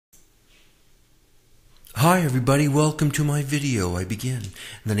Hi everybody, welcome to my video. I begin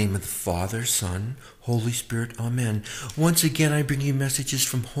in the name of the Father, Son, Holy Spirit, Amen. Once again, I bring you messages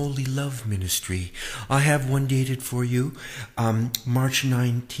from Holy Love Ministry. I have one dated for you, March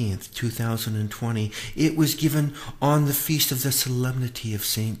 19th, 2020. It was given on the feast of the Solemnity of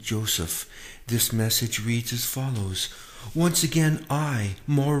Saint Joseph. This message reads as follows. Once again, I,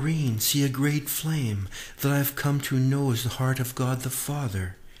 Maureen, see a great flame that I have come to know as the heart of God the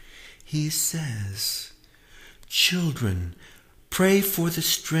Father. He says, children, pray for the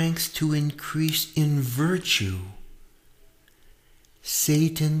strength to increase in virtue.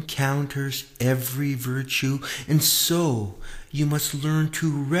 Satan counters every virtue, and so you must learn to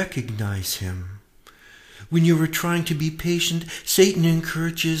recognize him. When you are trying to be patient, Satan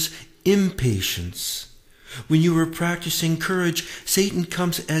encourages impatience. When you are practicing courage, Satan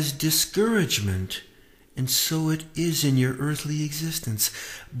comes as discouragement. And so it is in your earthly existence,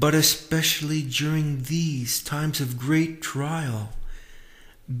 but especially during these times of great trial.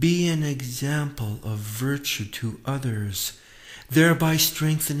 Be an example of virtue to others, thereby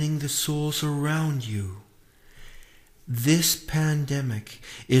strengthening the souls around you. This pandemic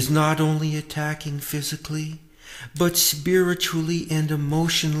is not only attacking physically, but spiritually and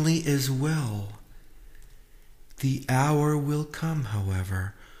emotionally as well. The hour will come,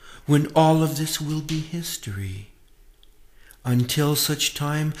 however, when all of this will be history. Until such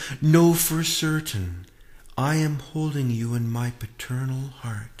time, know for certain, I am holding you in my paternal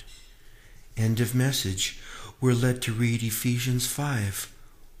heart. End of message. We're led to read Ephesians 5,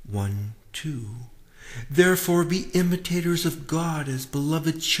 1-2. Therefore be imitators of God as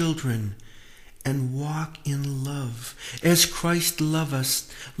beloved children, and walk in love, as Christ loved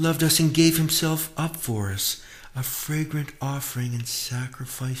us and gave himself up for us, a fragrant offering and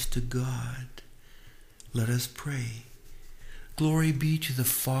sacrifice to God. Let us pray. Glory be to the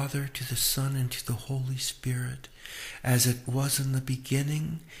Father, to the Son, and to the Holy Spirit, as it was in the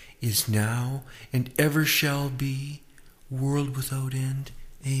beginning, is now, and ever shall be, world without end.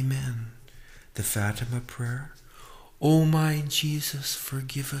 Amen. The Fatima Prayer. O my Jesus,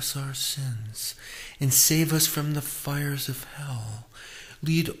 forgive us our sins, and save us from the fires of hell.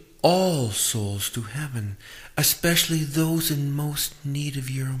 Lead all souls to heaven, especially those in most need of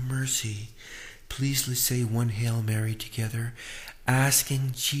your mercy. Please let's say one Hail Mary together,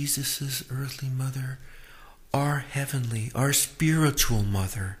 asking Jesus' earthly mother, our heavenly, our spiritual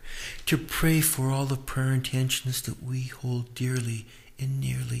mother, to pray for all the prayer intentions that we hold dearly and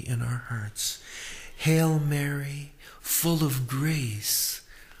nearly in our hearts. Hail Mary, full of grace,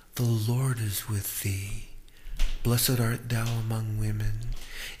 the Lord is with thee. Blessed art thou among women,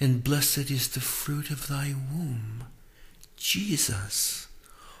 and blessed is the fruit of thy womb, Jesus.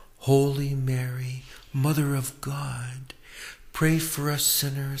 Holy Mary, Mother of God, pray for us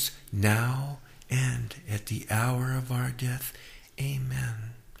sinners now and at the hour of our death.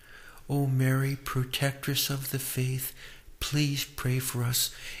 Amen. O Mary, protectress of the faith, please pray for us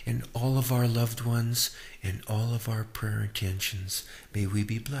and all of our loved ones and all of our prayer intentions. May we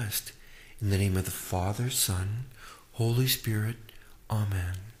be blessed. In the name of the Father, Son, Holy Spirit,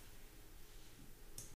 Amen.